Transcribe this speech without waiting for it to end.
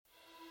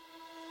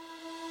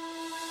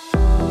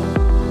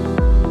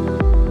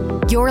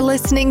You're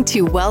listening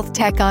to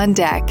WealthTech on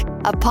Deck,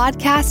 a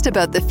podcast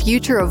about the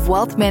future of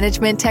wealth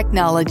management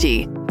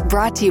technology,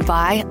 brought to you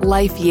by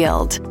Life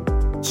Yield.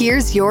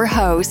 Here's your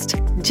host,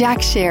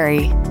 Jack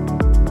Sherry.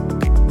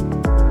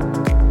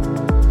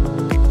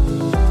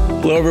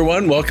 Hello,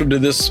 everyone. Welcome to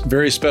this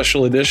very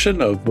special edition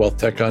of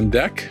WealthTech on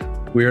Deck.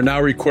 We are now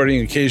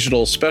recording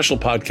occasional special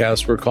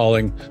podcasts we're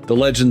calling The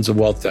Legends of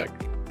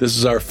WealthTech. This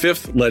is our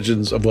fifth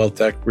Legends of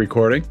WealthTech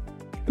recording.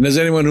 And as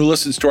anyone who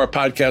listens to our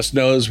podcast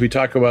knows, we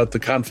talk about the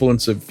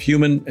confluence of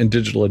human and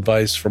digital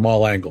advice from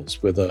all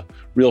angles, with a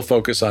real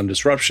focus on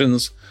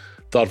disruptions,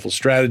 thoughtful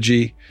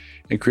strategy,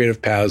 and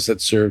creative paths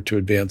that serve to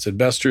advance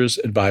investors,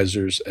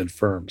 advisors, and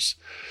firms.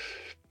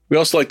 We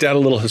also like to add a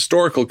little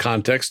historical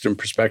context and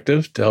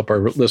perspective to help our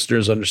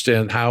listeners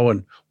understand how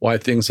and why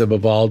things have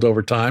evolved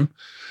over time.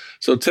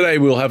 So today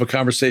we'll have a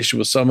conversation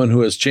with someone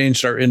who has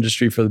changed our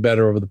industry for the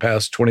better over the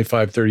past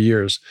 25, 30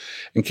 years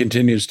and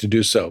continues to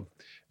do so.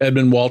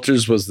 Edmond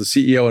Walters was the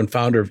CEO and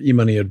founder of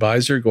eMoney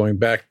Advisor, going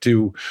back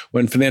to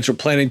when financial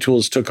planning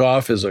tools took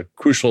off as a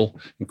crucial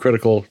and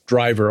critical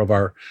driver of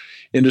our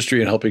industry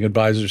and helping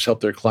advisors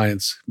help their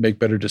clients make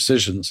better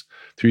decisions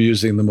through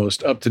using the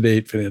most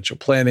up-to-date financial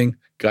planning,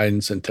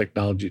 guidance, and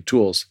technology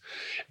tools.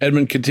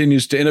 Edmond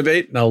continues to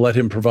innovate, and I'll let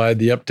him provide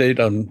the update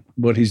on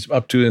what he's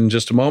up to in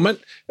just a moment.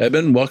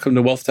 Edmond, welcome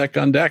to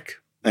WealthTech on Deck.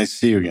 Nice to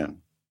see you again.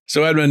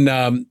 So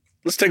Edmond,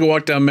 let's take a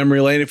walk down memory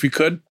lane if we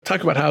could.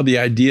 Talk about how the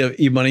idea of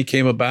eMoney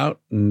came about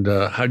and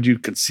how did you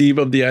conceive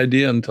of the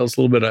idea, and tell us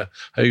a little bit of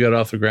how you got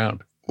off the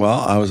ground. Well,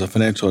 I was a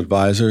financial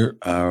advisor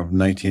from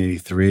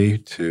 1983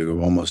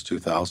 to almost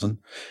 2000.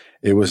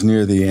 It was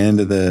near the end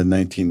of the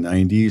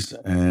 1990s,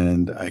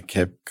 and I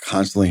kept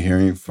constantly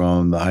hearing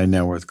from the high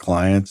net worth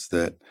clients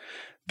that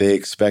they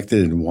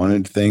expected and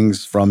wanted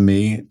things from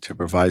me to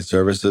provide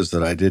services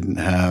that I didn't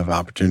have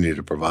opportunity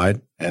to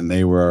provide. And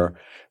they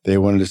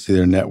wanted to see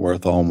their net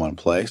worth all in one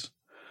place.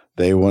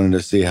 They wanted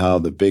to see how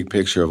the big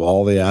picture of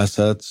all the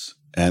assets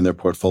and their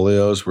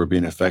portfolios were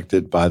being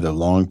affected by the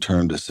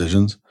long-term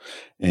decisions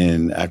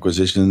in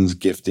acquisitions,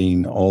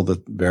 gifting, all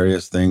the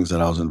various things that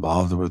I was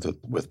involved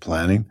with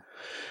planning.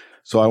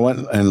 So I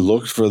went and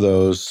looked for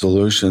those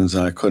solutions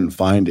and I couldn't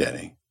find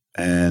any.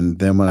 And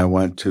then when I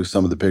went to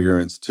some of the bigger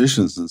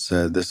institutions and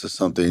said, this is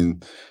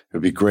something it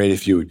would be great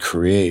if you would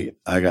create,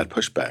 I got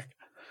pushback.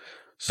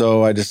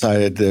 So I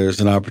decided there's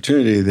an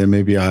opportunity that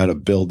maybe I had to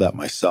build that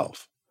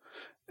myself.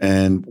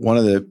 And one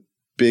of the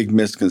big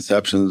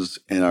misconceptions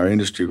in our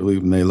industry, really,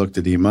 when they looked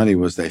at eMoney,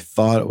 was they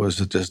thought it was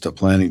just a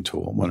planning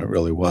tool when it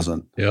really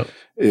wasn't. Yep.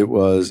 It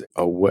was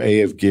a way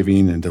of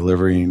giving and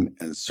delivering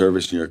and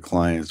servicing your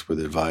clients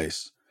with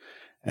advice.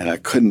 And I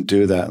couldn't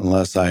do that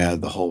unless I had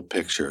the whole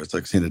picture. It's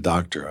like seeing a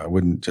doctor. I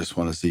wouldn't just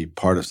want to see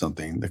part of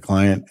something. The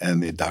client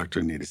and the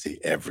doctor need to see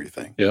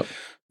everything. Yep.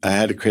 I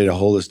had to create a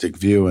holistic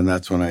view, and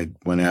that's when I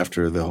went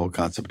after the whole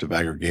concept of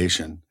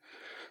aggregation.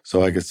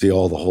 So I could see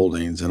all the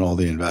holdings and all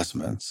the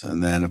investments.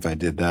 And then if I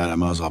did that, I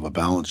might as well have a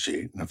balance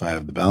sheet. And if I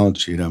have the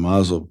balance sheet, I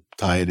might as well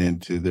tie it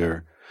into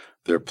their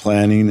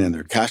planning and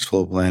their cash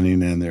flow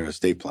planning and their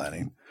estate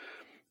planning.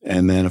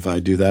 And then if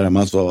I do that, I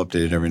might as well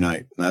update it every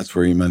night. And that's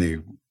where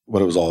eMoney,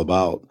 what it was all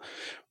about.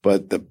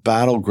 But the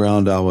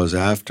battleground I was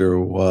after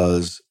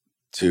was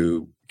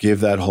to give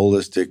that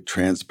holistic,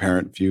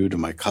 transparent view to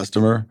my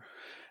customer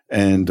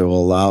and to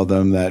allow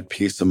them that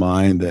peace of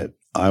mind that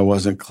I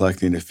wasn't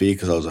collecting a fee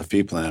because I was a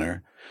fee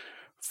planner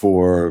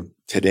for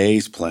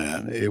today's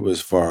plan. It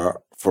was for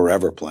our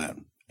forever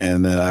plan.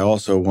 And then I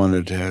also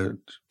wanted to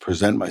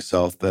present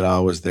myself that I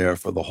was there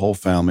for the whole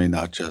family,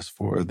 not just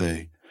for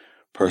the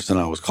person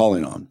I was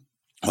calling on,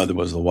 whether it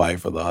was the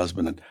wife or the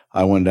husband. And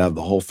I wanted to have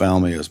the whole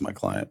family as my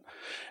client.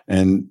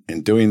 And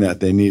in doing that,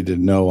 they needed to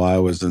know I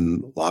was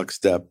in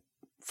lockstep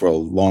for a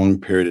long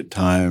period of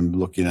time,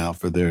 looking out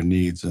for their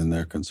needs and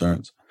their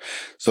concerns.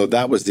 So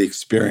that was the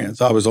experience.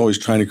 I was always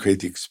trying to create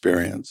the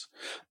experience.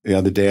 The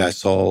other day, I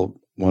saw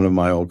one of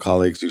my old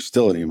colleagues who's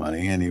still at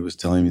eMoney, and he was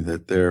telling me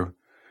that they're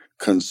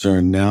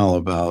concerned now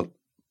about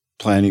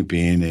planning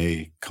being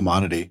a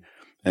commodity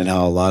and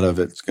how a lot of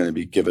it's going to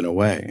be given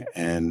away.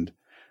 And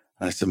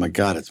I said, my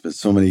God, it's been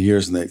so many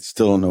years and they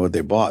still don't know what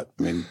they bought.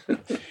 I mean,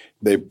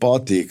 they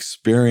bought the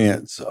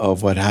experience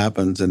of what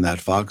happens in that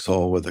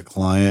foxhole with the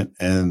client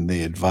and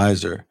the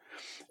advisor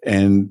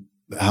and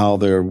how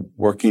they're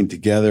working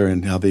together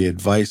and how the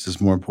advice is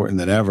more important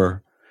than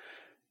ever.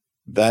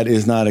 That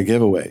is not a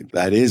giveaway.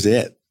 That is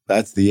it.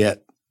 That's the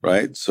it,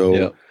 right?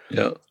 So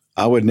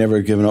I would never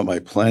have given up my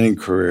planning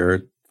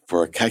career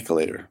for a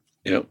calculator.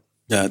 Yep.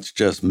 That's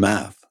just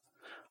math.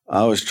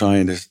 I was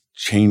trying to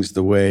change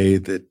the way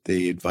that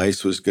the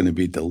advice was going to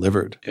be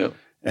delivered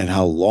and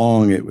how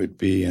long it would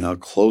be and how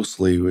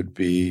closely it would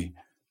be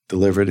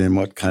delivered and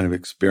what kind of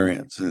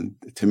experience. And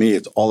to me,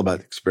 it's all about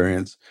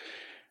experience.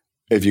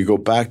 If you go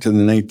back to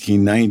the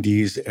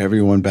 1990s,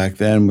 everyone back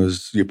then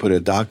was, you put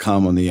a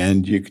 .com on the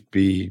end, you could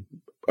be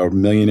a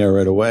millionaire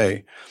right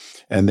away.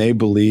 And they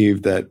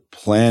believed that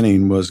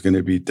planning was going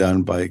to be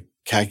done by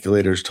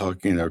calculators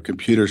talking or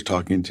computers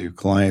talking to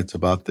clients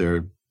about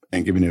their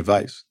and giving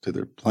advice to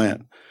their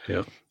plan.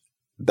 Yeah.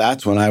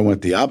 that's when I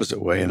went the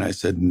opposite way. And I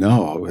said,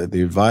 no,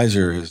 the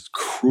advisor is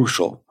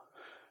crucial.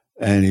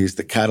 And he's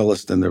the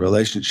catalyst in the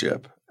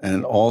relationship.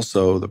 And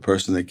also the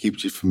person that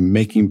keeps you from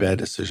making bad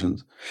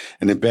decisions.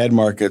 And in bad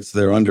markets,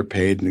 they're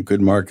underpaid. And in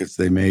good markets,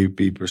 they may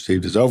be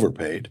perceived as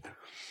overpaid.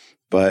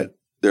 But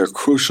they're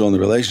crucial in the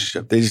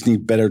relationship. They just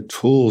need better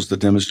tools to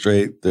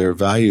demonstrate their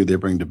value they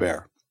bring to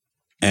bear.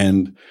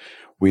 And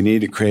we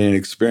need to create an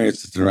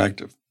experience that's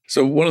interactive.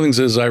 So one of the things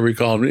is I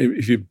recall,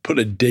 if you put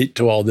a date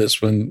to all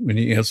this, when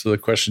you answer the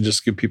question,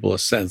 just give people a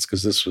sense,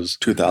 because this was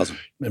 2000.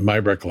 In my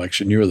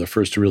recollection, you were the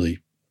first to really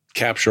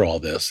capture all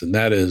this. And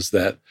that is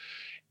that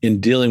in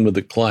dealing with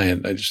the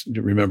client, I just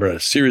remember a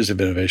series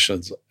of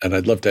innovations, and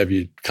I'd love to have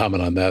you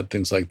comment on that,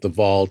 things like the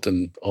vault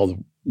and all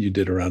you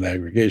did around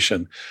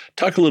aggregation.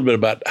 Talk a little bit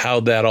about how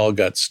that all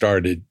got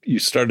started. You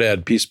started to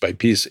add piece by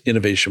piece,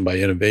 innovation by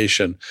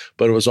innovation,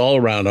 but it was all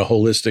around a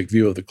holistic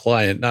view of the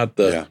client, not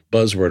the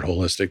buzzword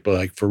holistic, but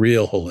like for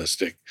real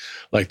holistic,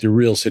 like the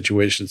real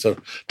situation. So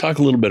talk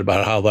a little bit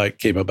about how that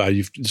came about.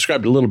 You've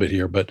described a little bit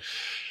here, but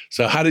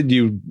so how did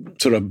you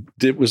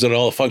was it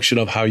all a function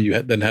of how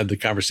you then had the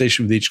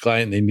conversation with each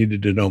client and they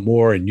needed to know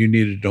more and you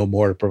needed to know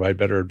more to provide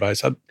better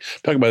advice? Talk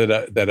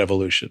about that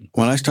evolution.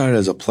 When I started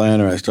as a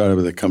planner, I started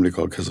with a company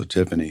called Kissel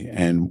Tiffany,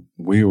 and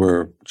we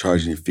were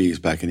charging fees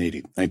back in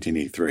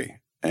 1983.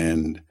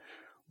 And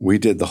we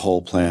did the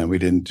whole plan. We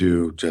didn't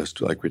do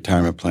just like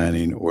retirement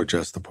planning or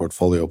just the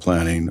portfolio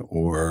planning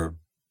or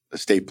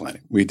estate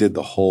planning. We did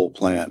the whole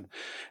plan.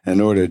 And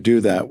in order to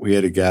do that, we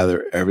had to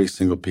gather every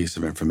single piece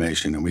of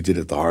information, and we did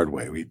it the hard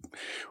way.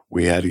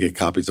 We had to get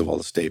copies of all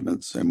the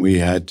statements, and we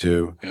had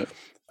to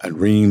add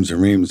reams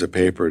and reams of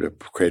paper to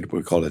create what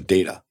we called a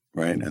data,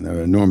 right? And there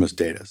were enormous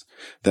data.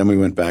 Then we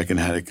went back and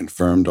had it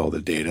confirmed all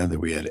the data, that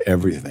we had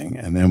everything,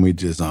 and then we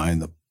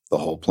designed the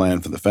whole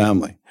plan for the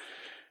family.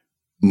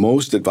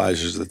 Most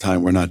advisors at the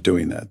time were not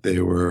doing that.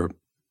 They were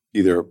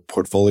either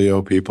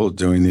portfolio people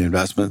doing the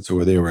investments,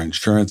 or they were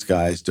insurance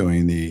guys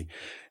doing the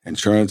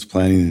insurance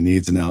planning, the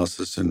needs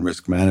analysis, and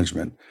risk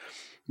management.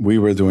 We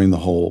were doing the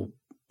whole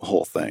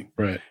thing.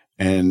 Right.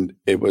 And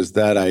it was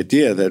that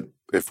idea that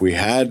if we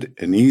had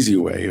an easy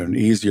way or an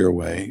easier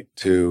way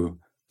to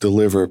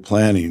deliver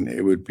planning,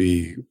 it would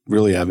be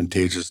really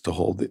advantageous to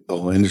the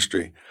whole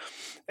industry.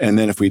 And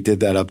then if we did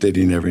that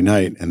updating every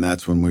night, and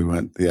that's when we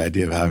went the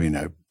idea of having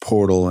a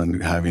portal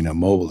and having a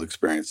mobile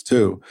experience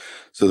too,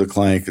 so the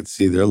client could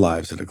see their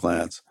lives at a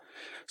glance.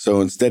 So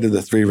instead of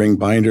the 3-ring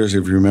binders,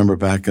 if you remember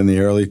back in the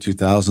early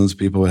 2000s,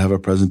 people would have a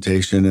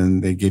presentation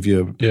and they give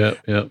you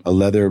a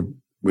leather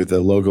with a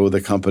logo of the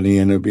company,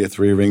 and it would be a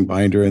 3-ring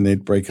binder, and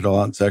they'd break it all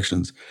out in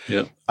sections.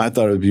 Yeah, I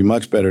thought it would be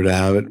much better to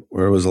have it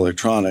where it was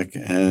electronic,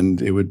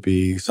 and it would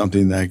be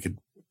something that I could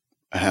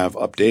have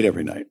update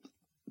every night.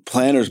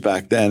 Planners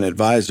back then,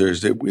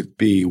 advisors, it would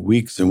be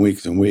weeks and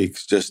weeks and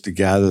weeks just to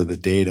gather the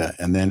data.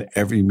 And then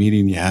every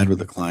meeting you had with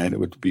the client, it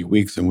would be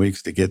weeks and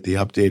weeks to get the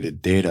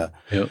updated data,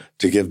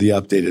 to give the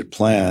updated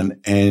plan.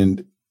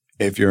 And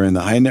if you're in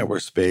the high net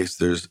worth space,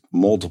 there's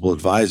multiple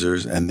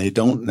advisors, and they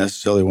don't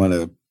necessarily want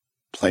to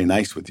play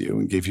nice with you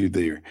and give you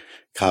their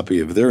copy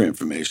of their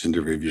information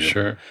to review.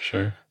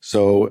 Sure.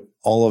 So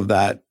all of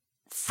that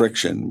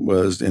friction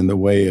was in the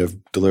way of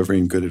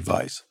delivering good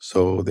advice.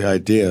 So the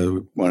idea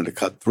we wanted to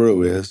cut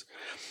through is,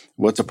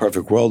 what's a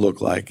perfect world look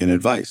like in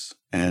advice?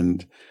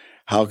 And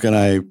how can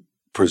I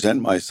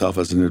present myself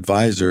as an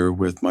advisor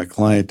with my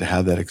client to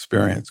have that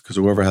experience? Because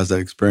whoever has that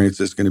experience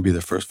is going to be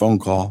the first phone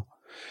call,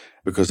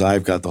 because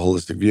I've got the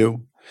holistic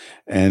view.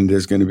 And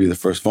there's going to be the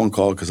first phone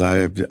call because I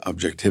have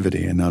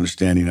objectivity and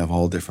understanding of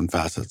all different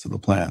facets of the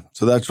plan.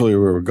 So that's really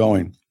where we're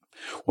going.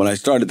 When I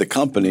started the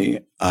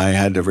company, I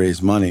had to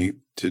raise money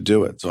to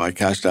do it. So I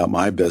cashed out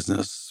my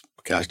business,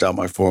 cashed out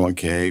my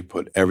 401k,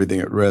 put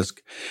everything at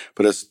risk,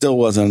 but it still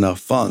wasn't enough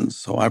funds.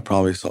 So I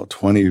probably saw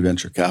 20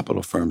 venture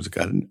capital firms that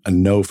got a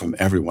no from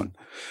everyone,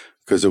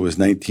 because it was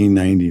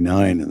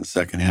 1999 in the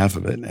second half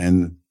of it,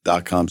 and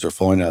dot-coms are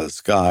falling out of the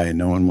sky, and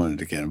no one wanted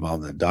to get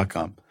involved in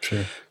dot-com.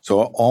 Sure.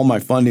 So all my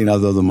funding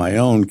other than my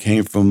own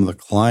came from the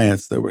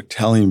clients that were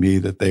telling me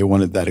that they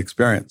wanted that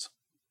experience.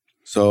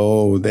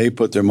 So they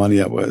put their money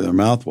up where their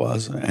mouth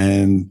was,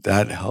 and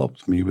that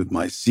helped me with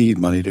my seed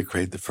money to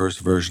create the first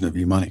version of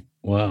eMoney.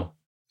 Wow.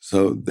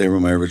 So they were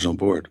my original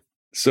board.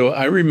 So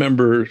I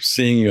remember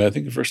seeing you, I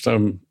think the first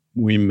time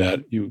we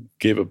met, you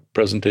gave a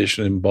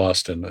presentation in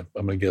Boston. I'm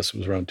going to guess it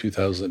was around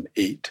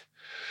 2008.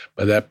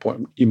 By that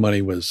point,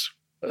 eMoney was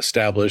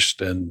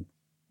established and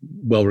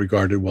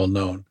well-regarded,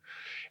 well-known.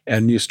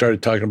 And you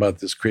started talking about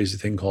this crazy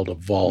thing called a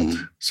vault.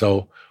 Mm-hmm.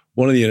 So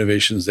one of the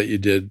innovations that you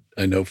did,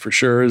 I know for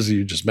sure, as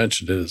you just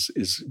mentioned,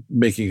 is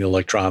making it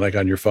electronic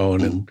on your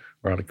phone and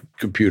or on a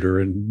computer,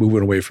 and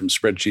moving away from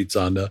spreadsheets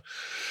onto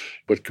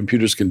what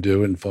computers can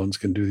do and phones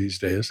can do these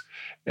days.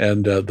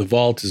 And the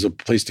vault is a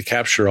place to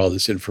capture all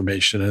this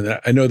information.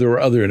 And I know there were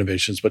other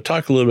innovations, but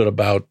talk a little bit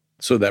about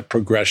that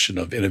progression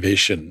of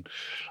innovation,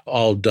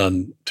 all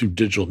done through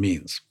digital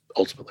means,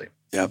 ultimately.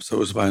 Yeah, so it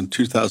was about in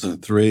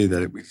 2003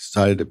 that we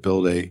decided to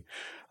build a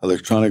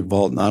electronic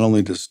vault, not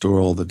only to store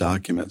all the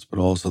documents, but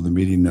also the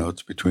meeting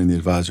notes between the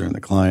advisor and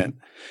the client.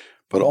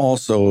 But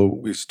also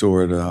we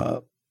stored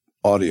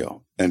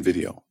audio and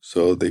video.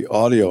 So the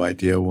audio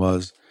idea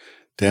was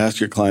to ask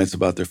your clients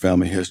about their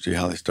family history,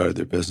 how they started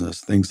their business,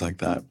 things like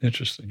that.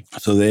 Interesting.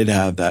 So they'd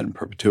have that in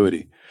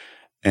perpetuity.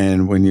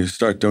 And when you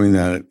start doing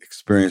that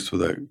experience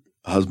with a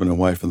husband and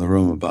wife in the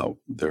room about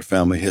their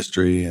family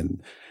history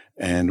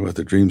and what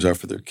their dreams are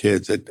for their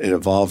kids, it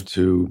evolved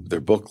to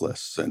their book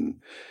lists and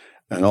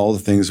all the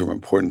things that were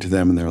important to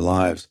them in their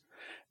lives.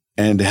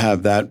 And to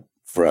have that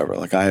forever.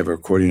 Like I have a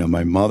recording of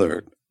my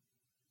mother,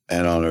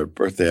 and on her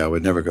birthday, I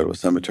would never go to a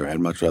cemetery. I'd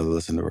much rather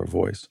listen to her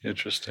voice.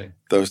 Interesting.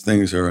 Those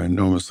things are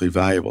enormously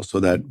valuable. So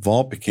that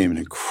vault became an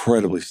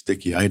incredibly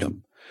sticky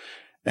item.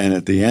 And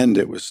at the end,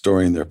 it was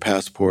storing their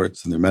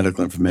passports and their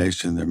medical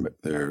information,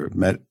 their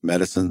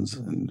medicines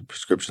and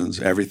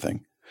prescriptions,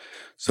 everything.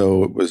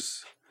 So it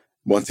was,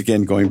 once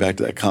again, going back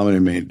to that comment I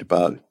made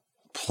about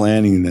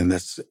planning, and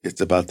it's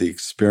about the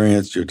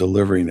experience you're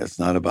delivering. It's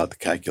not about the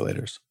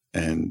calculators.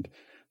 And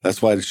that's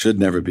why it should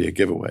never be a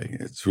giveaway.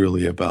 It's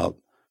really about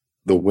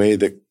the way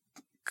the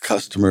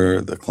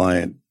customer, the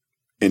client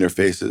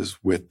interfaces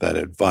with that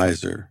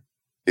advisor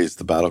is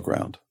the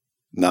battleground,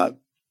 not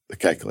the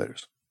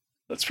calculators.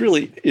 That's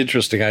really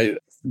interesting. I've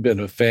been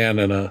a fan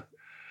and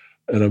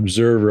an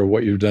observer of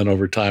what you've done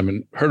over time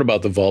and heard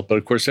about the vault. But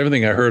of course,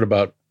 everything I heard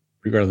about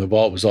regarding the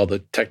vault was all the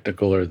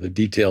technical or the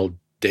detailed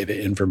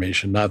data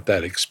information, not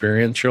that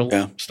experiential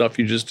stuff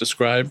you just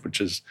described,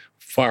 which is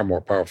far more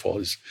powerful.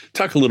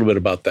 Talk a little bit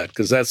about that,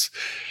 because that's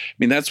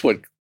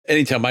what,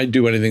 anytime I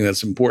do anything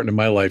that's important in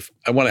my life,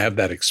 I want to have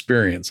that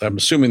experience. I'm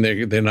assuming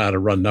they know how to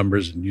run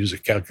numbers and use a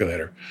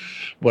calculator.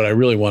 What I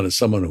really want is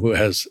someone who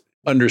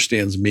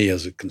understands me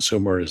as a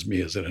consumer, as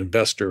me as an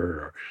investor,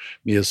 or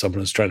me as someone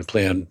who's trying to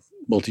plan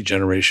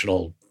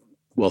multi-generational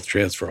wealth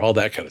transfer, all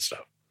that kind of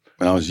stuff.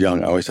 When I was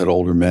young, I always had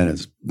older men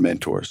as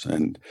mentors.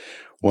 And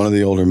one of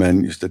the older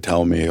men used to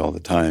tell me all the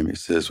time, he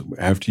says,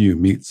 after you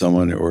meet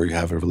someone or you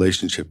have a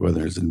relationship,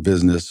 whether it's in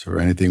business or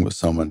anything with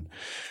someone,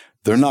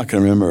 they're not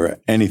going to remember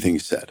anything you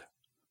said,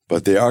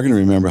 but they are going to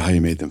remember how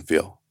you made them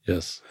feel.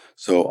 Yes.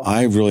 So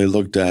I really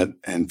looked at,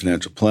 in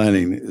financial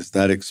planning, is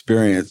that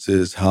experience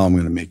is how I'm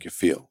going to make you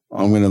feel.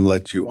 I'm going to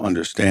let you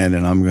understand,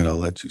 and I'm going to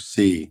let you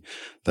see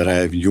that I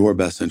have your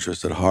best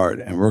interest at heart,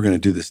 and we're going to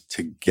do this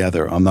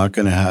together. I'm not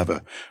going to have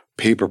a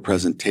paper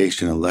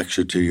presentation and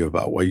lecture to you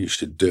about what you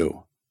should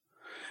do.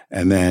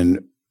 And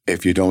then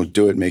if you don't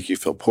do it, make you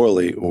feel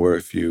poorly, or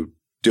if you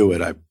do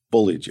it, I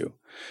bullied you.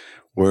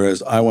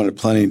 Whereas I wanted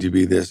planning to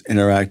be this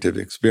interactive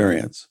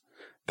experience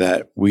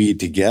that we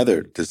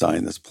together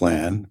design this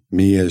plan,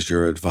 me as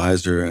your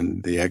advisor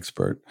and the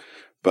expert,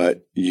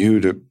 but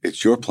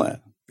it's your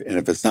plan. And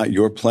if it's not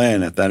your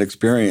plan, if that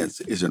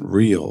experience isn't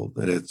real,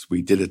 that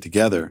we did it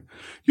together,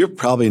 you're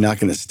probably not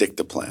going to stick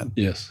to plan.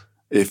 Yes.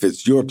 If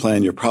it's your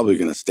plan, you're probably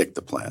going to stick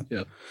to plan.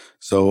 Yep.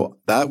 So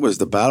that was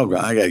the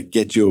battleground. I got to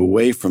get you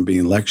away from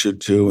being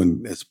lectured to,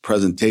 and it's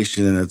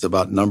presentation and it's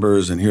about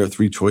numbers, and here are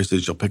 3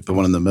 choices. You'll pick the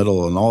one in the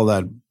middle, and all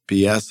that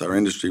BS our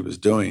industry was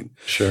doing.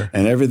 Sure.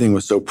 And everything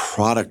was so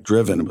product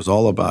driven. It was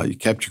all about you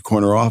kept your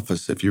corner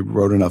office if you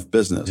wrote enough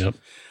business. Yep.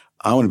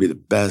 I want to be the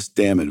best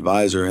damn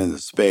advisor in the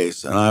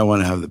space, and I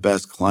want to have the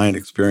best client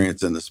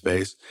experience in the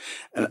space,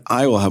 and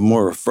I will have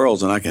more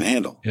referrals than I can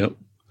handle. Yep.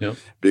 Yep.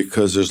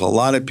 Because there's a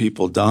lot of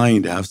people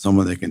dying to have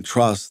someone they can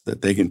trust,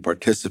 that they can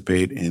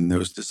participate in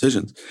those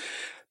decisions.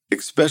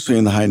 Especially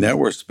in the high net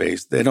worth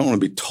space, they don't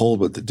want to be told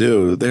what to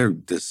do. They're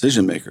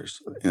decision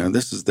makers.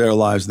 This is their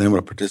lives, and they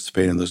want to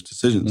participate in those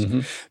decisions.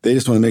 Mm-hmm. They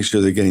just want to make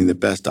sure they're getting the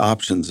best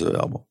options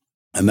available.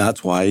 And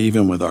that's why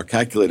even with our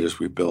calculators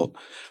we built,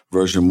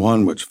 version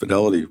 1, which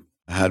Fidelity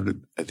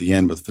had at the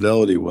end with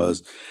Fidelity,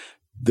 was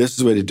this is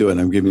the way to do it.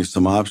 I'm giving you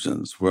some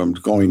options. Where I'm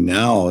going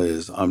now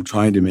is I'm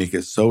trying to make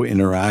it so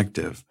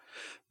interactive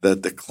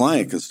that the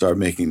client can start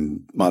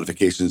making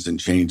modifications and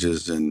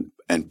changes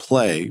and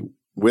play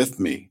with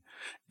me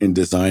in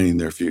designing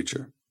their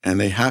future. And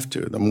they have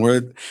to. The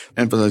more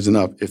emphasized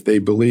enough, if they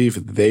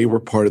believe they were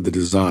part of the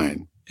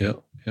design,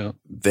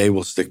 they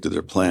will stick to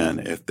their plan.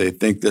 If they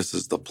think this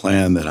is the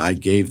plan that I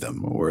gave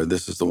them, or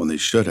this is the one they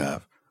should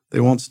have, they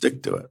won't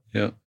stick to it.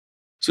 Yeah.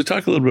 So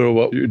talk a little bit about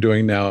what you're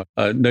doing now.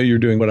 I know you're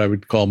doing what I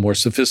would call more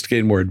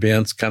sophisticated, more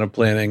advanced kind of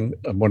planning.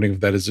 I'm wondering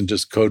if that isn't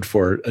just code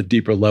for a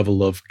deeper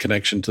level of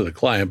connection to the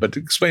client, but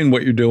explain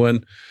what you're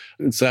doing.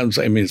 It sounds,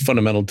 it's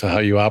fundamental to how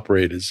you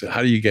operate is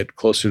how do you get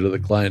closer to the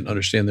client,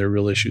 understand their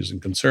real issues and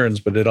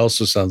concerns, but it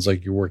also sounds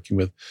like you're working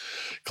with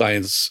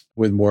clients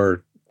with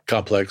more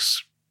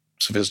complex,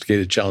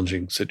 sophisticated,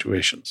 challenging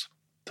situations.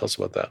 Tell us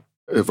about that.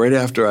 Right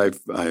after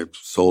I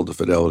sold to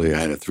Fidelity, I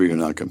had a 3-year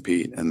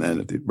non-compete. And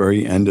then at the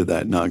very end of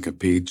that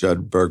non-compete,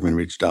 Judd Bergman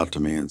reached out to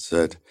me and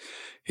said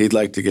he'd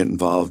like to get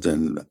involved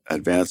in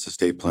advanced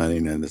estate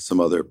planning and some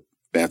other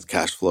advanced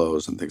cash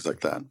flows and things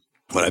like that.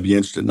 Would I be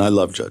interested? And I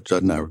love Judd.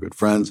 Judd and I were good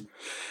friends.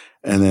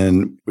 And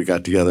then we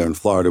got together in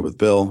Florida with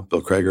Bill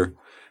Krager.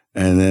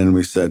 And then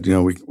we said,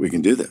 we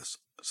can do this.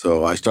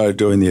 So I started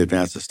doing the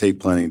advanced estate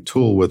planning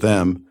tool with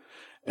them.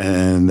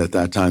 And at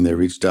that time, they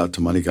reached out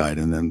to Money Guide.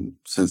 And then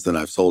since then,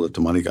 I've sold it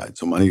to Money Guide.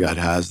 So Money Guide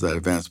has that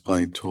advanced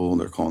planning tool,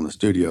 and they're calling the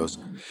studios.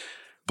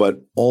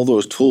 But all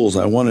those tools,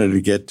 I wanted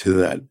to get to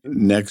that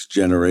next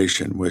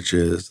generation, which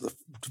is the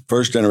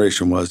first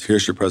generation was,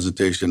 here's your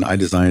presentation. I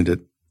designed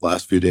it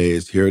last few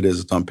days. Here it is.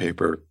 It's on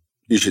paper.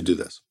 You should do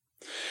this.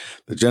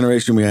 The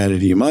generation we had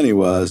at eMoney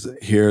was,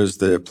 here's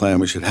the plan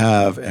we should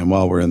have. And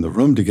while we're in the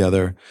room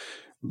together,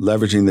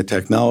 leveraging the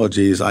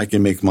technologies, I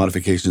can make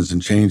modifications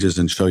and changes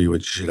and show you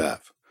what you should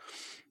have.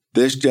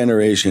 This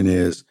generation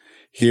is,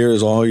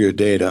 here's all your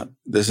data.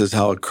 This is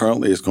how it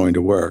currently is going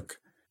to work.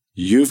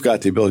 You've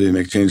got the ability to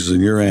make changes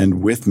on your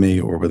end with me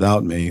or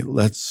without me.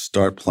 Let's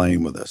start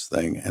playing with this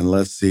thing and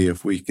let's see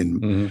if we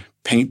can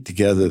paint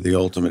together the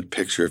ultimate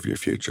picture of your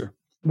future.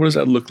 What does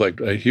that look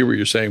like? I hear what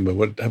you're saying, but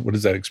what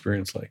is that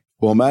experience like?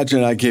 Well,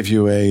 imagine I give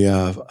you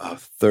a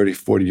 30,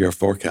 40-year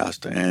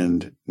forecast,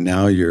 and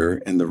now you're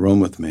in the room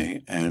with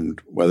me. And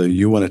whether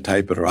you want to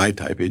type it or I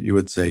type it, you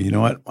would say, you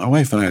know what? My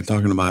wife and I are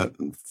talking about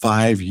in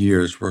 5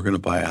 years, we're going to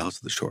buy a house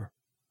at the shore.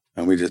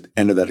 And we just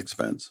enter that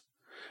expense.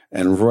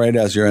 And right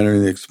as you're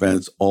entering the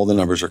expense, all the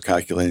numbers are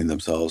calculating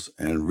themselves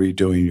and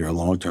redoing your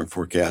long-term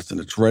forecast. And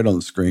it's right on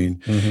the screen.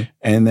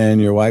 And then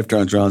your wife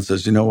turns around and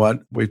says, you know what?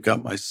 We've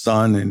got my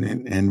son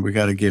and we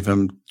got to give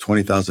him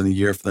 $20,000 a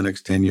year for the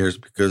next 10 years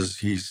because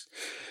he's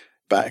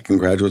back in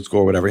graduate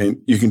school or whatever.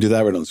 And you can do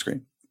that right on the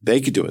screen. They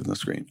could do it on the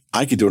screen.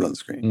 I could do it on the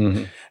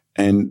screen.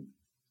 And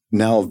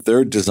now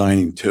they're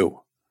designing too.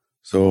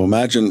 So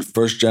imagine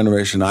first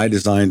generation, I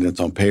designed and it's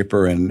on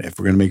paper. And if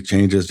we're going to make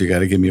changes, you got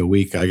to give me a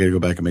week. I got to go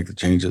back and make the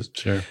changes.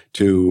 Sure.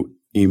 To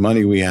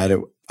eMoney, we had it.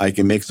 I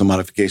can make some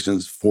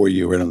modifications for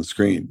you right on the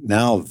screen.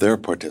 Now they're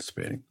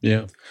participating.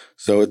 Yeah.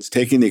 So it's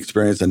taking the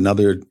experience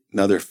another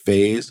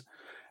phase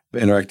of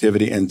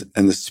interactivity,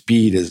 and the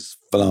speed is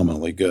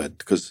phenomenally good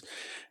because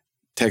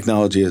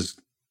technology is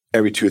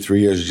every 2 or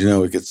 3 years, as you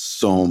know, it gets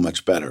so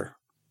much better.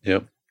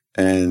 Yep.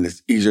 And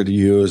it's easier to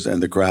use,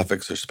 and the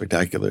graphics are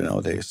spectacular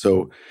nowadays.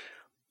 So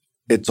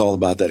it's all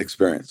about that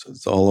experience.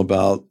 It's all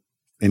about,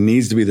 it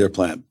needs to be their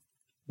plan.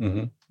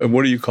 And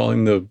what are you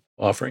calling the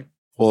offering?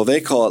 Well, they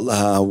call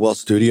it Wealth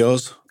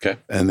Studios. Okay.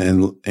 And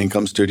then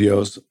Income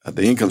Studios.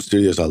 The Income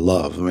Studios I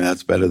love. I mean,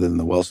 that's better than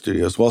the Wealth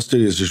Studios. Wealth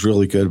Studios is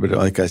really good, but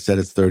like I said,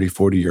 it's 30,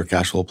 40-year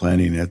cash flow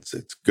planning. It's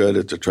good.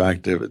 It's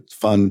attractive. It's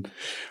fun.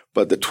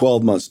 But the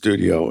 12-month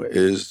studio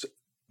is,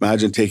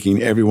 imagine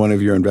taking every one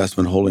of your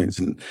investment holdings.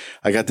 And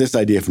I got this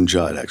idea from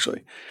Judd,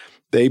 actually.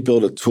 They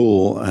built a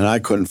tool, and I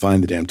couldn't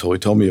find the damn tool. He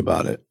told me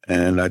about it.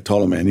 And I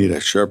told him I need a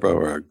Sherpa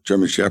or a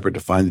German Shepherd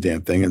to find the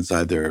damn thing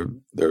inside their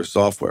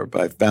software.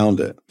 But I found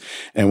it.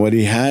 And what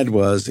he had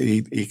was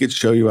he could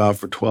show you out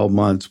for 12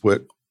 months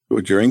what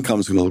your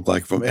income is going to look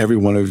like from every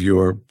one of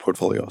your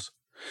portfolios.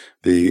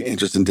 The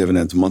interest and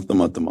dividends month to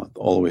month to month,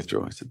 all the way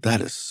through. I said,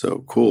 that is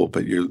so cool.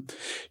 But you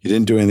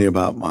didn't do anything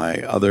about my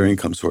other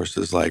income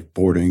sources like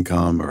board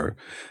income or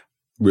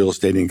real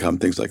estate income,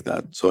 things like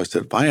that. So I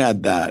said, if I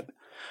add that,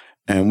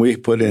 and we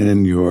put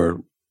in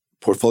your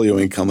portfolio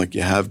income like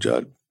you have,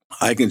 Judd,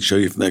 I can show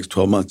you for the next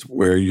 12 months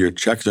where your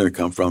checks are going to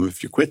come from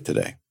if you quit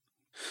today.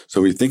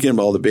 So we're thinking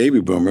about all the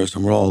baby boomers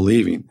and we're all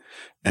leaving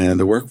and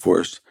the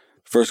workforce.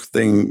 First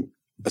thing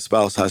a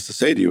spouse has to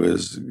say to you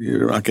is,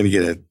 you're not going to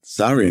get a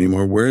salary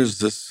anymore. Where is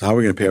this? How are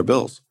we going to pay our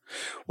bills?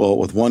 Well,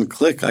 with one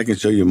click, I can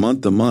show you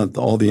month to month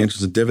all the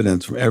interest and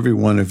dividends from every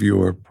one of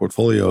your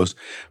portfolios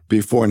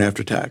before and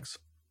after tax.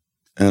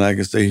 And I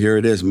can say, here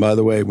it is. And by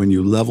the way, when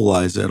you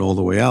levelize it all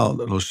the way out,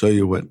 it'll show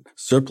you what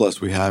surplus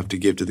we have to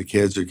give to the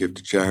kids or give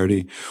to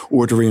charity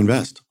or to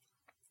reinvest.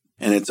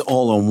 And it's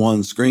all on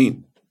one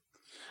screen.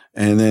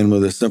 And then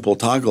with a simple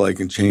toggle, I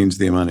can change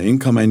the amount of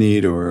income I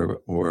need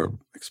or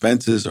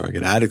expenses, or I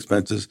can add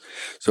expenses.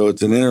 So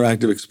it's an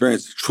interactive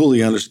experience to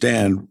truly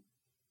understand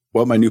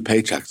what my new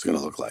paycheck is going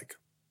to look like,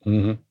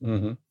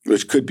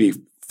 which could be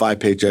 5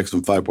 paychecks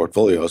from 5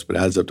 portfolios, but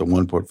adds up to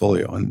one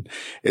portfolio. And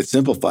it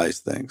simplifies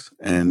things.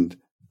 And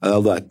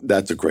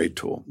that's a great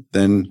tool.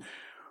 Then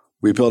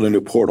we built a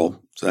new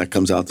portal. So that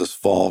comes out this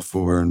fall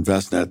for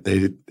InvestNet.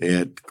 They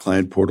had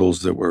client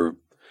portals that were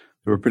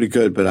pretty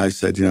good. But I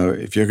said,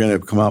 if you're going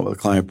to come out with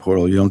a client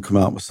portal, you don't come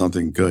out with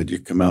something good. You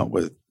come out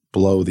with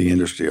blow the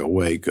industry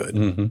away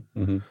good.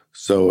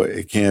 So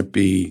it can't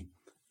be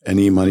an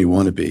eMoney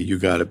wannabe. You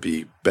got to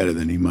be better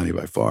than eMoney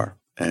by far.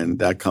 And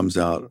that comes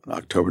out in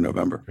October,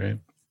 November. Great.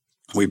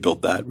 We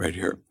built that right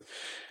here.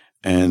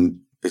 And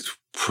it's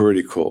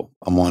pretty cool.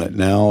 I'm on it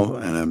now,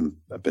 and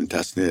I've been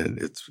testing it.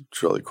 It's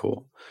really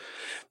cool.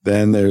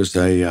 Then there's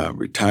a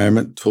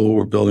retirement tool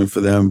we're building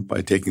for them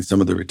by taking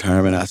some of the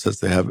retirement assets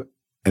they have.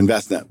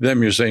 InvestNet.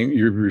 Them,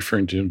 you're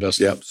referring to InvestNet.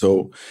 Yep.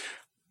 So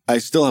I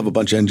still have a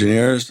bunch of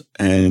engineers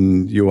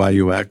and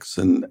UI, UX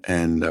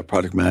and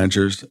product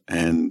managers.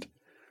 And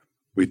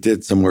we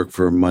did some work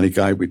for Money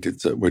Guide.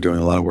 We're doing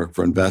a lot of work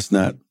for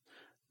InvestNet.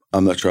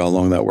 I'm not sure how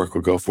long that work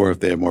will go for. If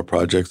they have more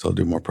projects, I'll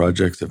do more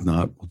projects. If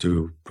not, we'll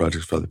do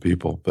projects for other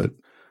people. But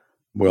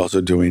we're also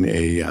doing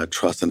a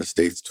trust and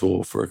estates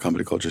tool for a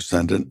company called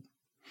Transcendent.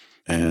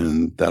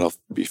 And that'll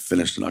be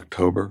finished in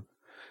October.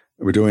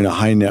 We're doing a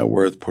high net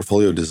worth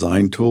portfolio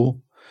design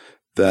tool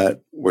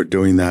that we're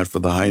doing that for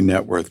the high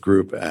net worth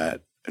group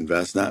at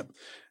InvestNet.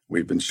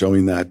 We've been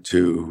showing that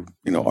to,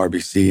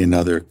 RBC and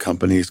other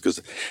companies,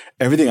 because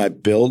everything I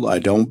build, I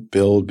don't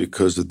build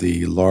because of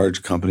the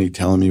large company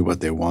telling me what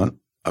they want.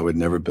 I would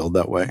never build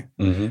that way.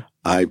 Mm-hmm.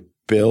 I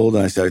build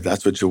and I say,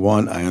 that's what you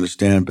want. I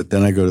understand. But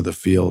then I go to the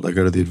field. I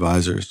go to the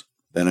advisors.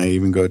 Then I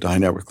even go to high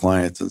net worth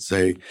clients and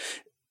say,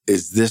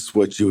 is this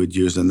what you would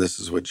use? And this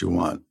is what you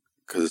want.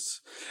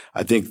 Because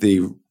I think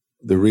the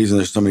reason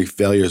there's so many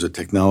failures of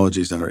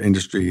technologies in our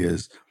industry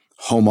is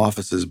home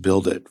offices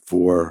build it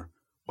for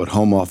what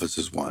home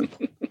offices want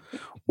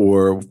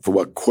or for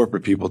what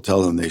corporate people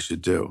tell them they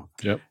should do.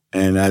 Yep.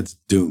 And that's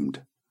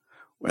doomed.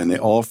 And they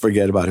all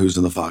forget about who's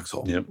in the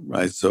foxhole, yep.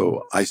 Right?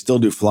 So I still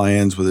do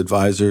fly-ins with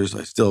advisors.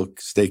 I still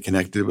stay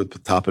connected with the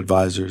top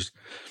advisors.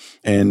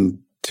 And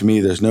to me,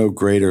 there's no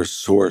greater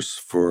source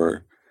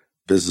for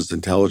business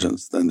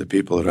intelligence than the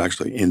people that are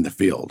actually in the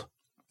field.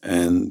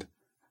 And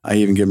I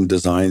even give them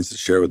designs to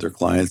share with their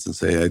clients and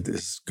say, hey, this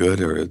is good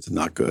or it's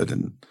not good.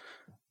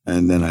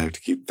 And then I have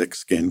to keep thick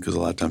skin because a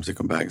lot of times they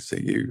come back and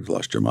say, you've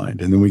lost your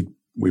mind. And then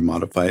we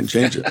modify it and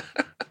change it.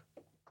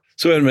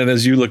 So, Edmond,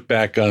 as you look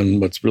back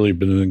on what's really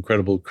been an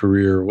incredible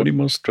career, what are you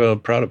most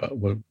proud about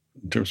in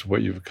terms of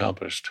what you've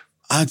accomplished?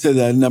 I'd say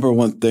that number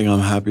one thing I'm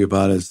happy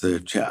about is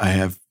that I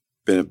have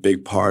been a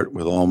big part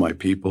with all my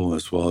people,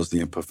 as well as the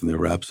input from the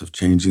reps, of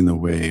changing the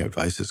way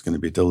advice is going to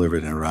be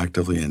delivered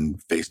interactively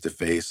and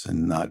face-to-face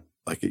and not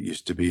like it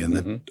used to be in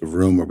the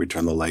room where we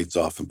turn the lights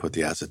off and put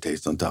the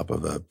acetates on top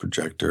of a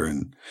projector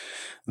and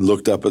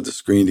looked up at the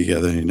screen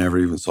together and you never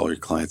even saw your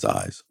client's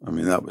eyes. I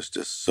mean, that was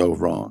just so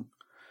wrong.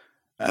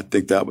 I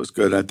think that was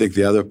good. I think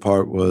the other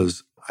part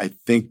was, I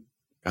think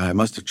I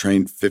must have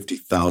trained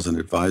 50,000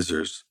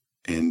 advisors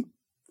in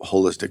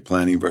holistic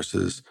planning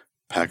versus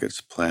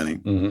package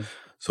planning. Mm-hmm.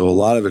 So a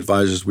lot of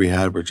advisors we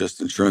had were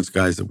just insurance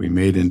guys that we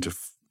made into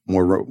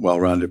more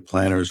well-rounded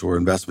planners or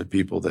investment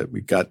people that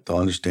we got to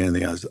understand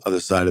the other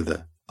side of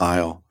the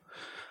aisle.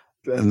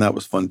 And that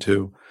was fun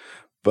too.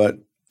 But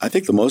I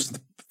think the most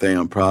thing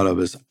I'm proud of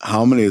is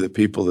how many of the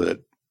people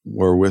that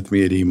were with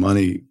me at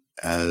eMoney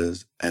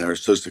and are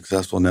so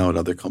successful now at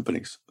other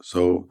companies.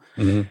 So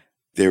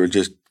they were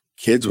just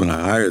kids when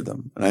I hired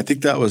them. And I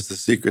think that was the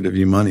secret of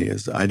eMoney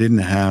is I didn't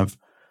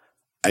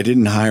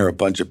hire a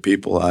bunch of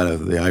people out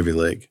of the Ivy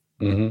League.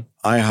 Mm-hmm.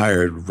 I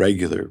hired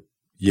regular,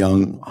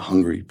 young,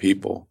 hungry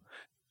people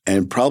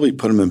and probably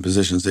put them in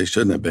positions they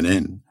shouldn't have been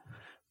in.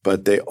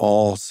 But they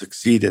all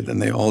succeeded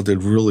and they all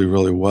did really,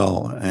 really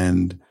well.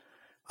 And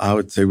I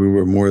would say we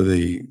were more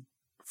the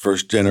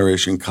first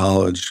generation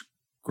college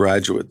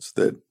graduates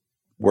that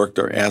worked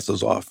our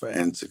asses off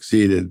and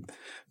succeeded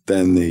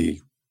than the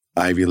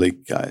Ivy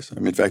League guys. I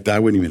mean, in fact, I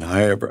wouldn't even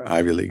hire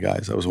Ivy League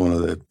guys. That was one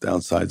of the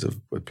downsides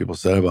of what people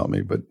said about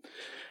me. But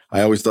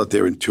I always thought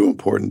they were too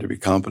important to be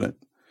competent.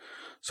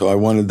 So I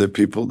wanted the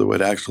people that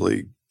would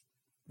actually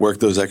work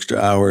those extra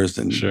hours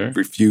and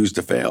refuse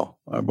to fail.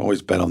 I've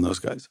always bet on those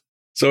guys.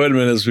 So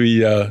Edmond, as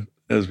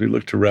we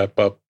look to wrap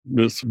up,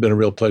 it's been a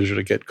real pleasure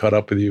to get caught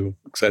up with you.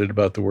 Excited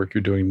about the work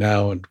you're doing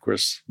now, and of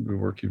course, the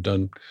work you've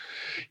done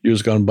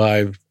years gone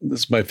by. This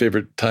is my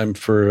favorite time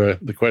for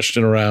the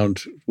question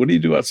around, what do you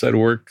do outside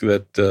of work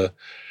that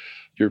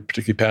you're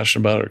particularly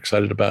passionate about or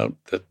excited about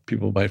that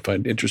people might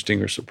find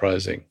interesting or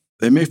surprising?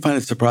 They may find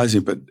it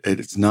surprising, but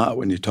it's not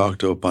when you talk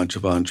to a bunch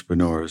of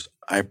entrepreneurs.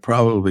 I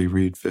probably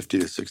read 50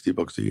 to 60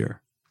 books a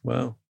year.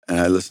 Wow.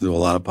 And I listen to a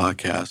lot of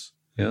podcasts.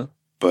 Yeah.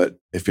 But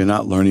if you're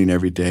not learning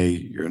every day,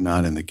 you're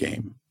not in the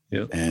game.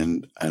 Yeah.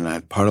 And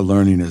part of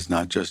learning is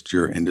not just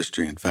your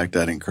industry. In fact,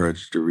 I'd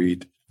encourage you to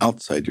read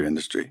outside your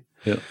industry.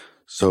 Yeah.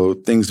 So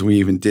things we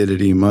even did at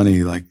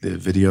eMoney, like the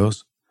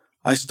videos,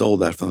 I stole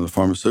that from the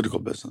pharmaceutical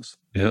business.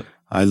 Yeah.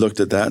 I looked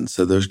at that and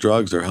said, those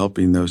drugs are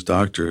helping those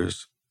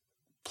doctors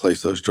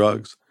place those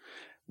drugs.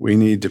 We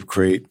need to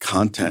create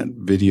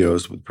content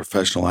videos with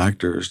professional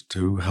actors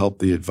to help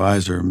the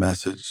advisor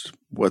message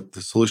what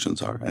the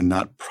solutions are, and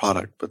not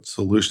product, but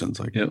solutions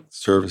like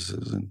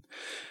services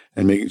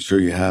and making sure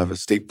you have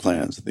estate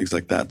plans and things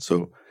like that.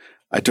 So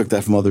I took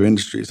that from other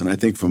industries. And I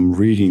think from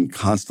reading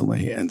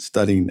constantly and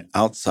studying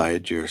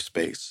outside your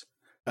space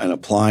and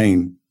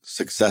applying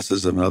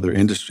successes of other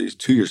industries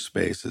to your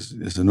space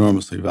is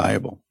enormously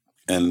valuable.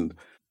 And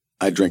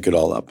I drink it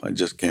all up. I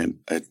just can't.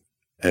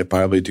 I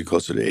probably do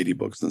closer to 80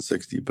 books than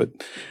 60, but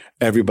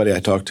everybody I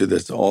talk to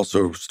that's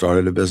also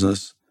started a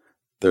business,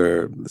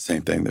 they're the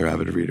same thing. They're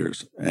avid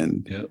readers.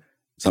 And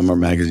some are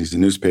magazines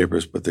and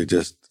newspapers, but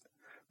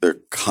they're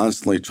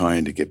constantly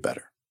trying to get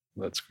better.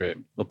 That's great.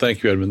 Well,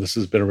 thank you, Edmond. This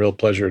has been a real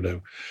pleasure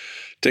to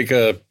take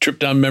a trip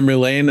down memory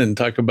lane and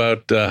talk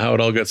about how it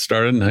all got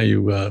started and how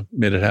you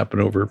made it happen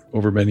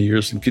over many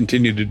years and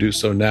continue to do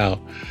so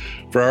now.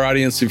 For our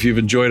audience, if you've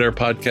enjoyed our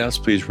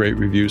podcast, please rate,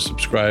 review,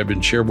 subscribe,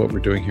 and share what we're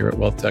doing here at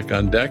WealthTech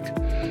on Deck,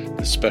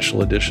 this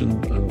special edition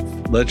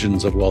of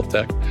Legends of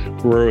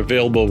WealthTech. We're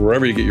available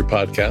wherever you get your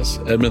podcasts.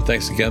 Edmond,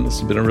 thanks again. This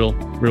has been a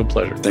real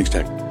pleasure. Thanks,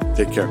 Tech.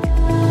 Take care.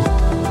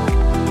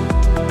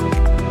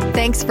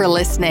 Thanks for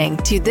listening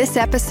to this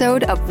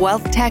episode of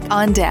WealthTech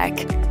on Deck,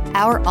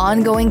 our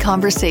ongoing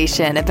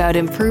conversation about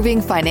improving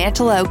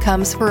financial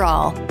outcomes for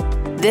all.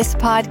 This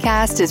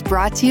podcast is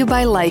brought to you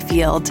by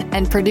LifeYield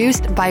and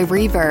produced by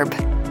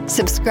Reverb.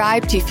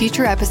 Subscribe to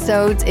future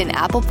episodes in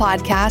Apple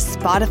Podcasts,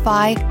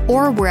 Spotify,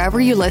 or wherever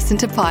you listen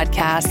to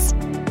podcasts.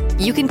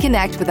 You can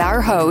connect with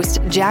our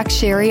host, Jack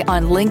Sherry,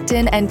 on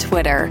LinkedIn and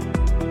Twitter.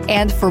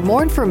 And for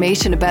more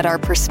information about our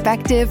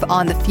perspective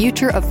on the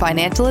future of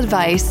financial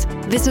advice,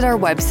 visit our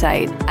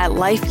website at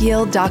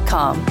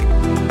lifeyield.com.